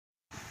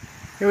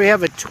Here we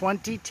have a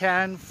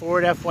 2010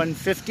 Ford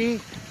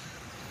F-150.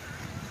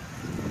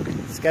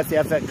 It's got the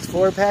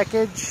FX4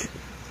 package.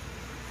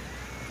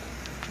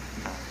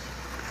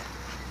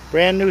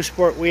 Brand new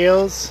sport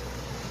wheels.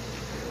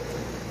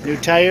 New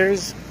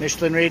tires,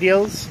 Michelin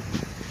radials.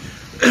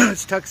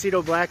 It's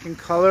tuxedo black in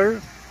color.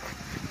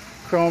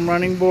 Chrome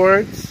running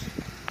boards.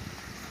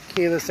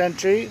 Keyless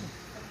entry.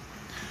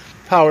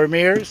 Power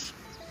mirrors.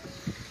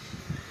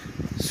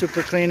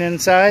 Super clean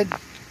inside.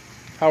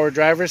 Power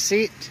driver's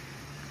seat.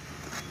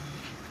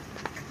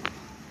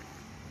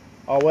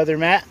 All-weather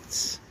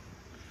mats.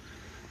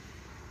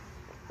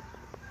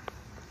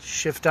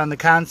 Shift on the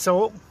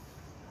console.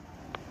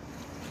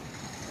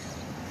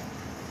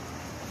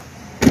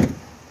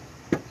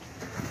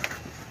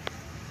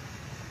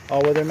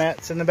 All-weather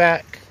mats in the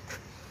back.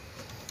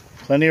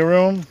 Plenty of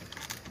room.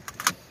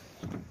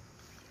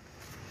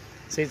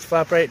 Seats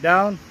flop right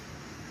down.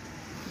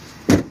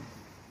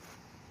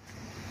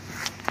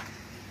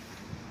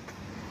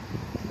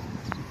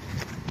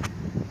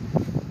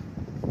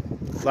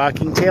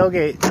 Locking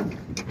tailgate.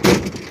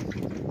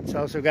 It's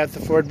also got the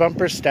Ford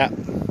bumper step,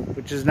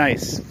 which is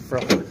nice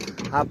for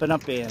hopping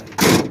up in.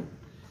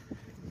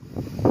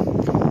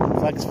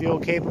 Flex fuel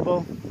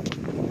capable,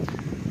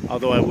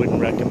 although I wouldn't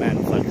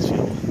recommend flex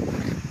fuel.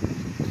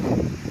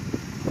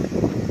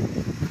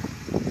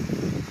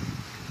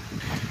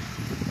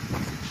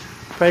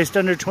 Priced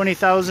under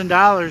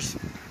 $20,000.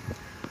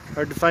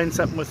 Hard to find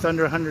something with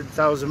under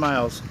 100,000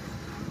 miles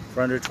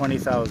for under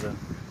 $20,000.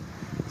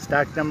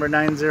 Stock number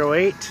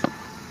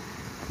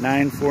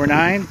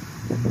 908-949.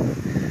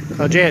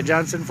 Call Jay at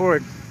Johnson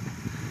Ford,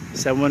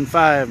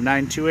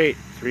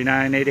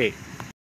 715-928-3988.